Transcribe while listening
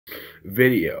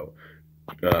video.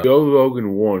 Joe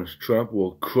Rogan warns Trump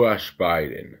will crush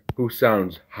Biden, who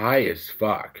sounds high as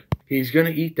fuck. He's gonna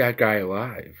eat that guy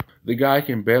alive. The guy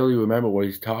can barely remember what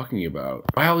he's talking about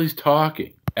while he's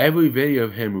talking. Every video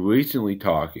of him recently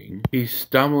talking, he's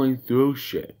stumbling through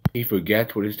shit. He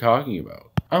forgets what he's talking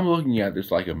about. I'm looking at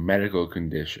this like a medical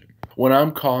condition. When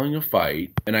I'm calling a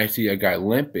fight and I see a guy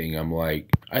limping, I'm like,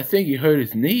 I think he hurt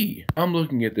his knee. I'm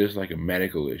looking at this like a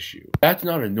medical issue. That's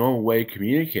not a normal way to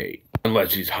communicate,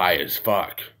 unless he's high as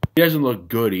fuck. He doesn't look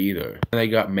good either, and they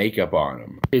got makeup on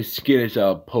him. His skin is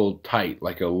all pulled tight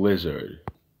like a lizard.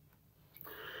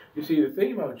 You see, the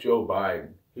thing about Joe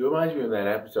Biden, he reminds me of that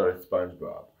episode of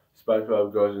SpongeBob.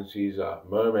 SpongeBob goes and sees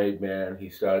Mermaid Man. He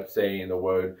starts saying the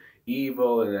word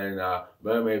evil, and then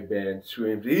Mermaid Man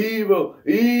screams, "Evil,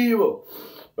 evil!"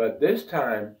 But this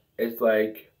time, it's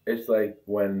like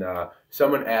when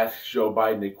someone asks Joe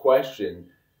Biden a question,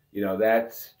 you know,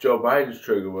 that's Joe Biden's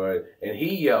trigger word, and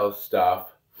he yells stuff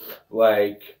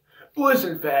like,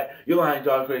 "Listen, fat, you're lying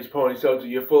dog-faced pony soldier,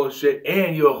 you're full of shit,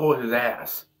 and you're a horse's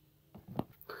ass."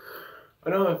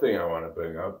 Another thing I want to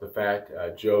bring up, the fact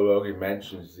Joe Rogan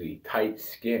mentions the tight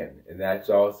skin, and it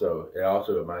also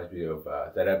reminds me of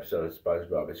that episode of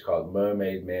SpongeBob. It's called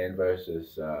Mermaid Man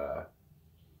versus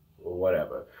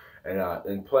whatever.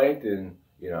 And Plankton,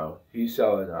 you know, he's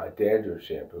selling dandruff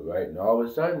shampoo, right? And all of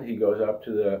a sudden he goes up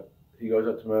to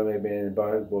Mermaid Man in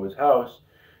Barnaby Boy's house,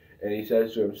 and he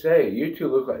says to him, "Say, you two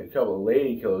look like a couple of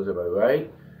lady killers, am I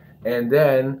right?" And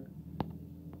then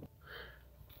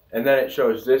it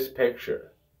shows this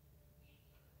picture,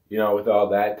 you know, with all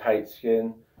that tight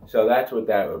skin. So that's what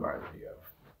that reminds me of.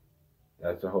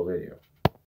 That's the whole video.